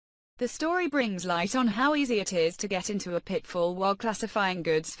The story brings light on how easy it is to get into a pitfall while classifying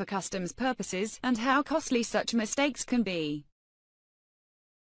goods for customs purposes, and how costly such mistakes can be.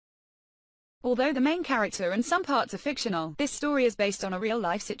 Although the main character and some parts are fictional, this story is based on a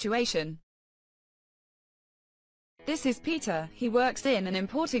real-life situation. This is Peter. He works in an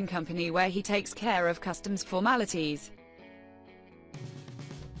importing company where he takes care of customs formalities.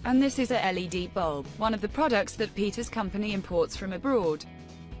 And this is a LED bulb, one of the products that Peter's company imports from abroad.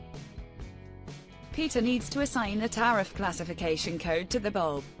 Peter needs to assign a tariff classification code to the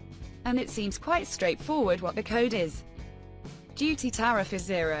bulb. And it seems quite straightforward what the code is. Duty tariff is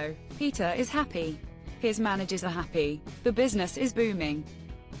 0. Peter is happy. His managers are happy. The business is booming.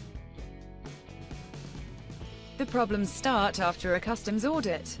 The problems start after a customs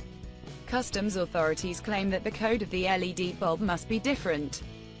audit. Customs authorities claim that the code of the LED bulb must be different,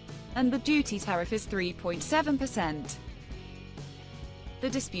 and the duty tariff is 3.7%. The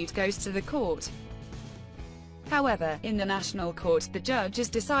dispute goes to the court. However, in the national court, the judges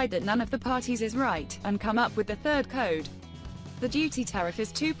decide that none of the parties is right, and come up with the third code. The duty tariff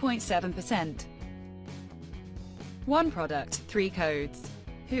is 2.7%. One product, 3 codes.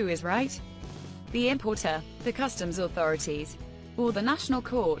 Who is right? The importer, the customs authorities, or the national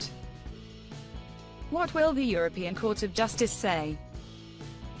court? What will the European Court of Justice say?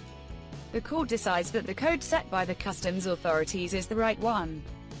 The court decides that the code set by the customs authorities is the right one.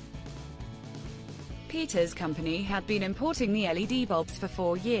 Peter's company had been importing the LED bulbs for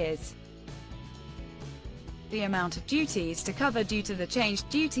 4 years. The amount of duties to cover due to the changed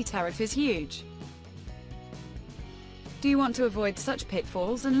duty tariff is huge. Do you want to avoid such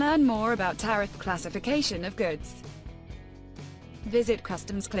pitfalls and learn more about tariff classification of goods? Visit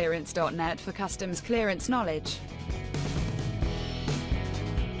customsclearance.net for customs clearance knowledge.